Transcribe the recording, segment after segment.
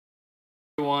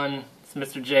Everyone, it's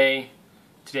Mr. J.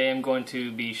 Today I'm going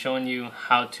to be showing you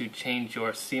how to change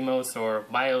your CMOS or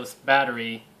BIOS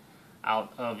battery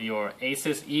out of your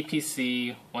Asus Eee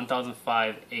PC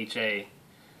 1005HA.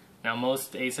 Now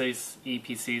most Asus Eee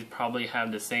PCs probably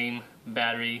have the same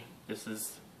battery.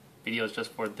 This video is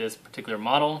just for this particular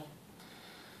model.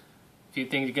 A few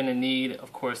things you're going to need,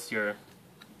 of course, your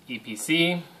Eee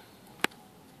PC,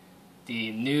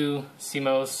 the new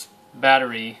CMOS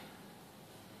battery,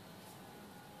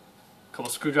 a couple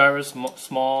screwdrivers,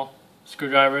 small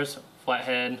screwdrivers,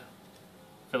 flathead,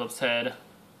 Phillips head,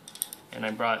 and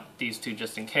I brought these two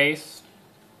just in case.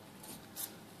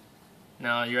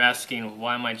 Now you're asking,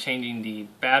 why am I changing the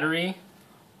battery?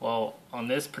 Well, on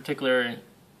this particular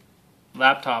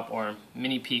laptop or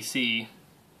mini PC,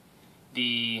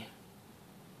 the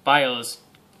BIOS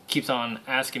keeps on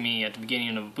asking me at the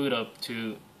beginning of boot up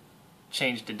to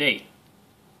change the date.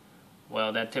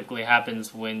 Well, that typically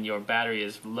happens when your battery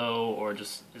is low or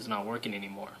just is not working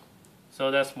anymore.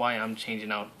 So that's why I'm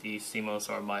changing out the CMOS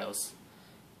or BIOS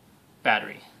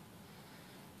battery.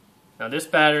 Now this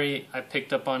battery I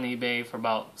picked up on eBay for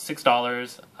about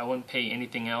 $6. I wouldn't pay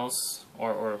anything else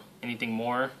or anything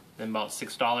more than about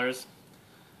 $6.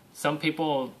 Some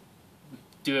people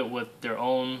do it with their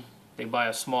own. They buy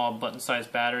a small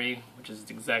button-sized battery, which is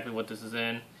exactly what this is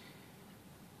in,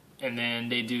 and then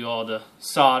they do all the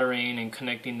soldering and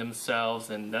connecting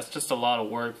themselves, and that's just a lot of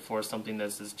work for something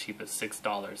that's as cheap as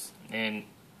 $6. And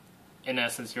in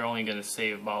essence, you're only going to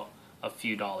save about a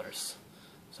few dollars.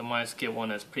 So might as well get one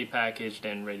that's pre-packaged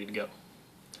and ready to go.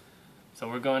 So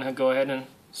we're going to go ahead and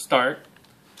start.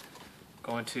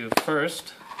 Going to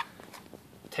first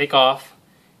take off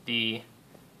the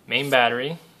main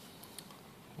battery.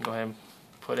 Go ahead and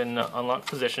put it in the unlock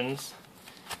positions.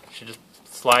 You should just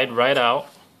slide right out.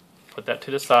 Put that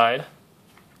to the side.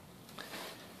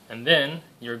 And then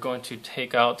you're going to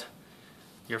take out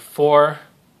your 4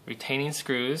 retaining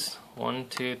screws. 1,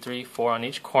 2, 3, 4 on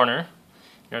each corner.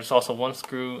 There's also one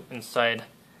screw inside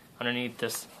underneath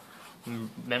this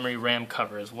memory RAM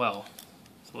cover as well.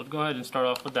 So we'll go ahead and start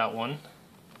off with that one.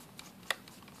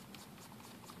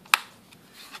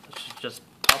 It should just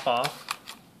pop off.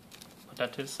 Put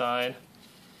that to the side.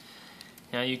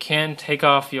 Now you can take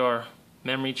off your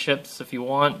memory chips if you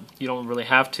want. You don't really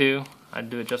have to.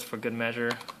 I'd do it just for good measure.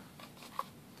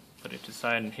 Put it to the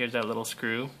side, and here's that little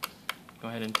screw. Go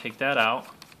ahead and take that out.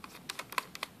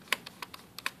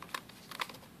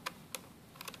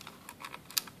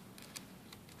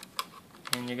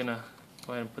 And you're gonna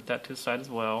go ahead and put that to the side as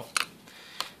well.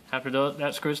 After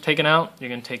that screw is taken out,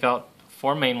 you're gonna take out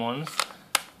 4 main ones.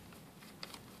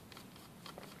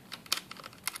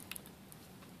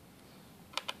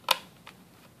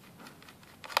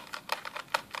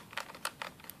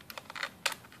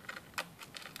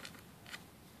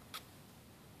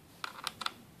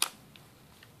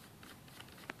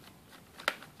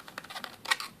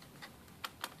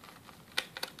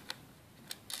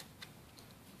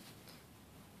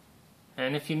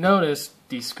 And if you notice,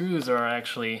 these screws are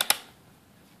actually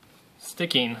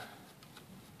sticking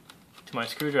to my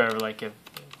screwdriver like if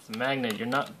it's a magnet. You're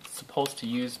not supposed to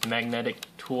use magnetic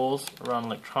tools around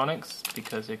electronics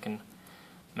because it can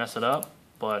mess it up,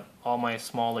 but all my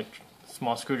small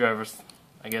screwdrivers,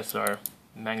 I guess, are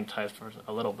magnetized for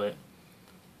a little bit.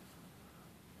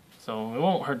 So it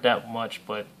won't hurt that much,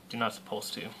 but you're not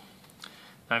supposed to.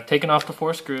 Now I've taken off the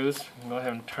 4 screws. Go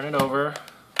ahead and turn it over,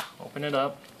 open it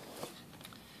up.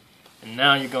 And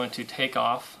now you're going to take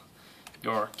off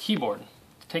your keyboard.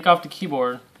 To take off the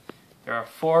keyboard, there are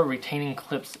 4 retaining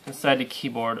clips inside the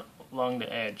keyboard along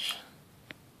the edge.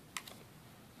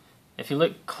 If you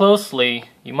look closely,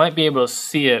 you might be able to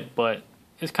see it, but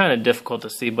it's kind of difficult to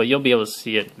see, but you'll be able to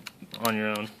see it on your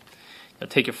own. You'll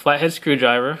take your flathead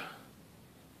screwdriver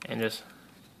and just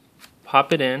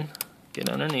pop it in, get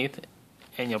underneath,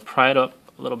 and you'll pry it up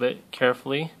a little bit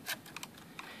carefully.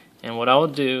 And what I'll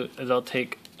do is I'll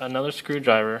take another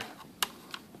screwdriver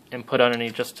and put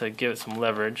underneath just to give it some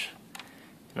leverage.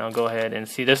 And I'll go ahead and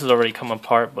see, this has already come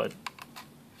apart, but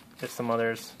there's some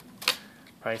others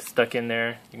probably stuck in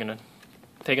there. You're going to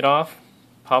take it off,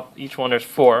 pop each one. There's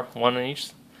 4, 1 on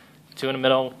each, 2 in the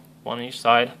middle, 1 on each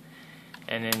side,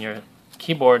 and then your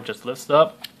keyboard just lifts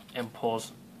up and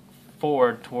pulls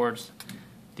forward towards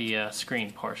the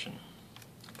screen portion.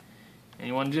 And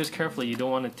you want to do this carefully. You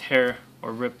don't want to tear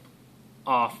or rip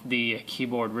off the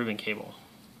keyboard ribbon cable.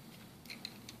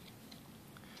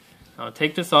 Now to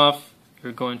take this off,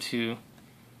 you're going to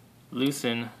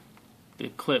loosen the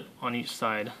clip on each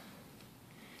side.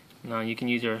 Now you can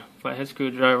use your flathead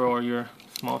screwdriver or your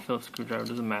small Phillips screwdriver,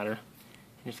 doesn't matter.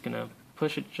 You're just going to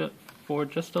push it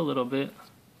forward just a little bit,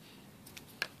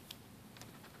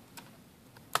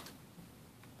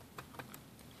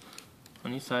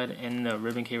 on each side, and the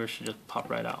ribbon cable should just pop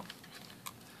right out.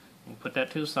 And put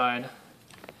that to the side.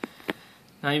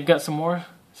 Now you've got some more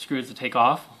screws to take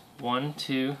off. 1,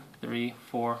 2, 3,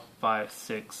 4, 5,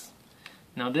 6.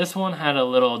 Now this one had a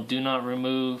little do not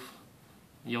remove,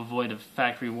 you'll avoid a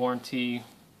factory warranty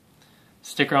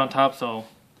sticker on top, so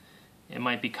it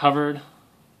might be covered.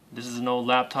 This is an old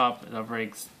laptop, it's already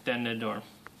extended or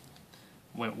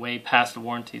went way past the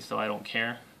warranty, so I don't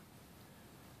care.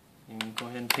 You can go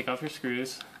ahead and take off your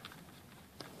screws.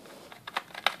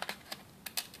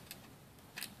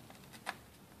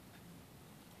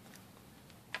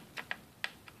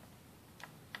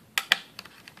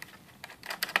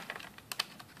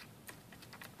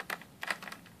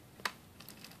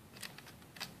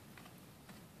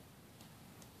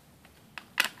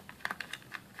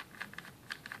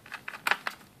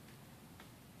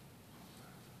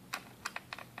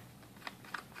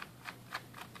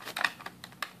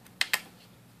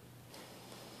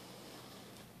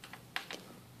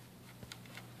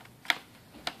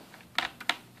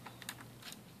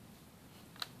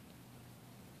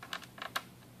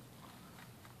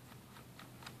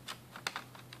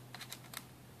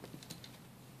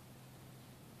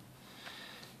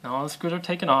 Now all the screws are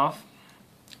taken off,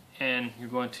 and you're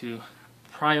going to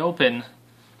pry open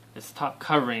this top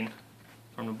covering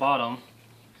from the bottom,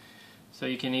 so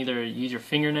you can either use your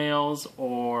fingernails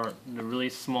or the really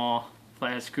small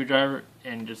flathead screwdriver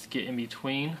and just get in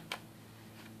between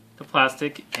the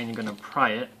plastic, and you're going to pry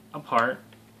it apart.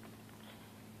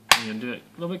 And you'll do it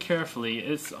a little bit carefully.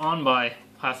 It's on by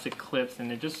plastic clips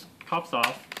and it just pops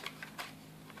off.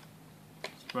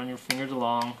 Just run your fingers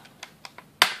along,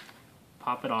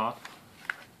 pop it off.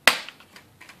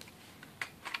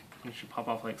 It should pop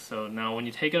off like so. Now when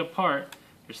you take it apart,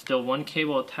 there's still one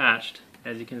cable attached,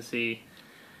 as you can see.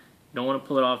 You don't want to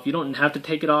pull it off. You don't have to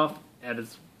take it off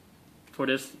for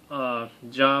this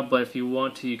job, but if you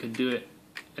want to, you could do it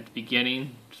at the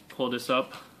beginning. Just pull this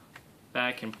up,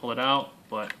 back, and pull it out.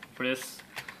 But for this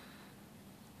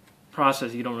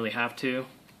process, you don't really have to.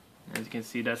 As you can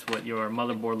see, that's what your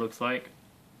motherboard looks like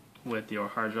with your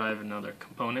hard drive and other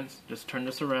components. Just turn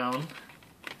this around,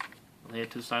 lay it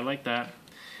to the side like that,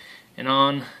 and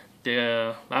on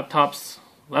the laptop's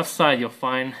left side you'll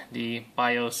find the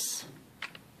BIOS,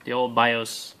 the old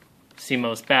BIOS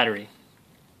CMOS battery.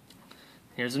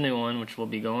 Here's a new one which will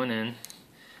be going in.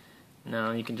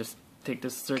 Now you can just take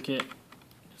this circuit,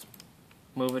 just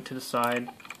move it to the side,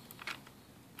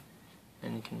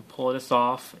 and you can pull this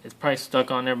off. It's probably stuck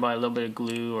on there by a little bit of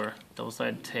glue or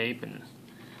double-sided tape, and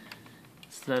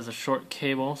so that's a short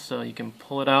cable, so you can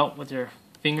pull it out with your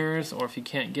fingers, or if you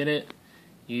can't get it,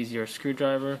 use your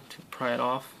screwdriver to pry it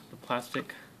off the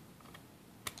plastic,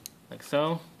 like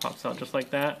so. Pops out just like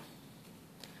that.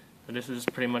 So this is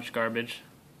pretty much garbage.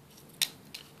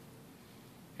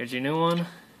 Here's your new one.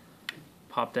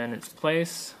 Pop that in its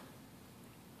place.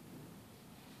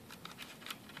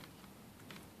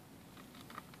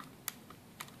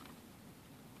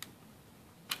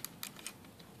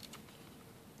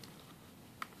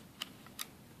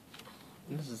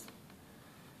 This is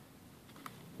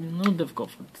a little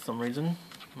difficult for some reason.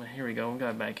 Well, here we go, we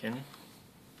got it back in.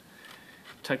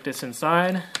 Tuck this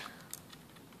inside,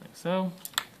 like so.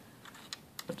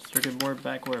 Put the circuit board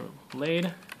back where it was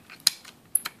laid.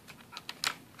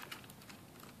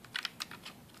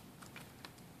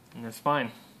 And that's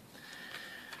fine.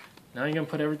 Now you're going to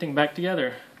put everything back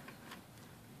together.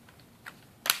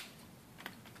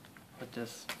 Put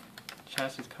this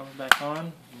chassis cover back on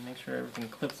and make sure everything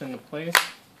clips into place.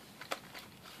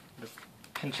 Just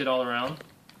pinch it all around,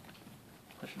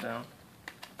 push it down.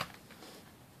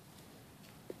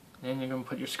 Then you're going to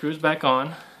put your screws back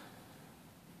on.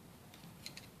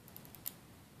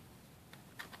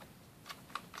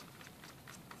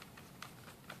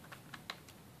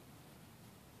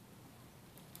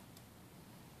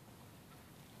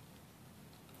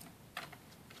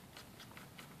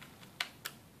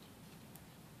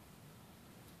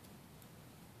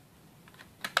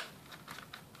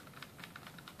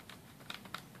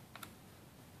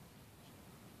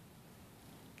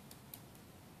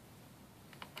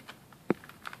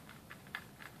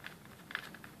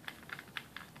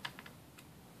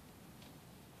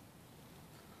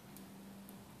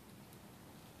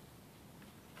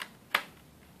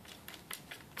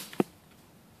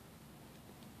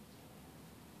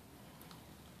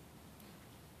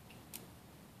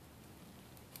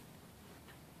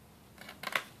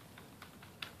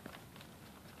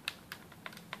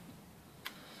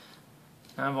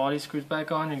 Now I have all these screws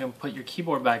back on. You're going to put your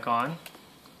keyboard back on.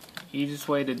 Easiest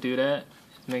way to do that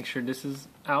is make sure this is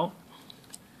out.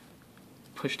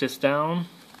 Push this down.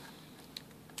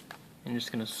 And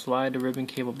just going to slide the ribbon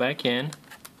cable back in,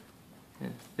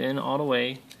 and thin all the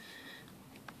way.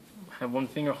 Have one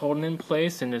finger holding in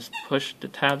place and just push the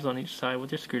tabs on each side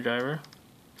with your screwdriver.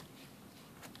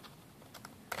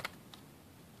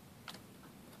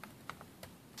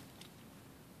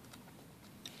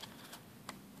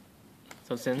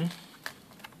 So it's in,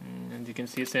 and as you can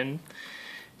see it's in.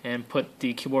 And put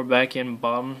the keyboard back in,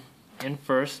 bottom in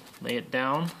first, lay it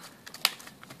down,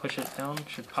 push it down,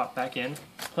 should pop back in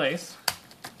place.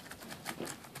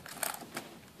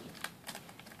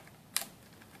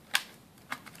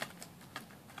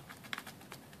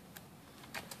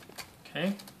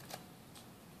 Okay.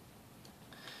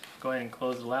 Go ahead and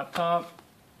close the laptop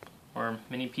or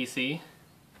mini PC.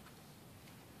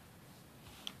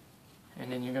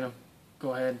 And then you're going to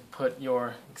go ahead and put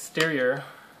your exterior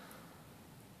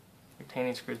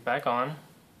retaining screws back on.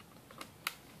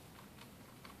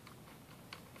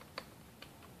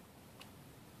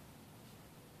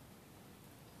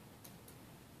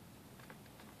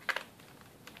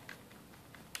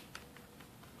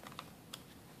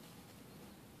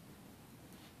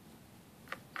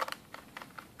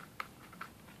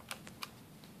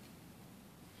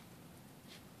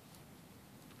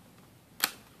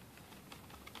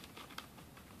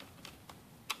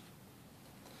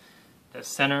 The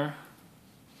center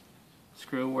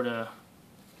screw where the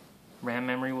RAM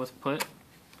memory was put, go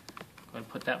ahead and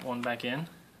put that one back in.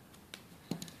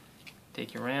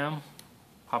 Take your RAM,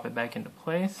 pop it back into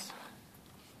place.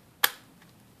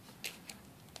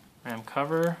 RAM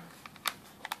cover.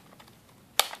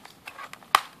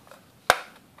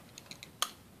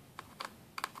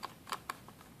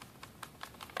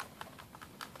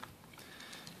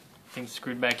 Things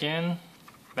screwed back in.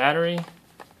 Battery.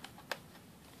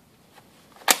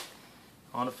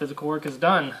 All the physical work is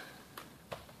done.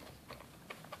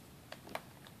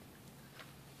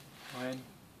 Go ahead,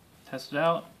 test it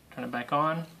out, turn it back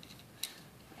on.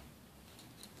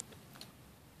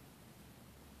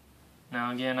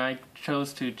 Now again, I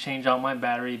chose to change out my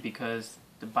battery because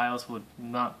the BIOS would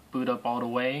not boot up all the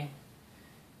way.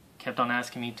 Kept on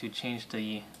asking me to change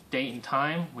the date and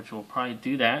time, which will probably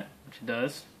do that, which it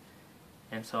does.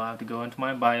 And so I have to go into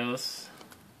my BIOS,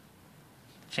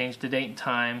 change the date and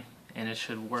time, and it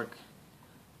should work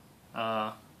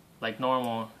like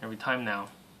normal every time now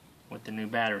with the new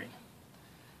battery.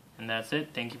 And that's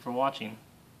it. Thank you for watching.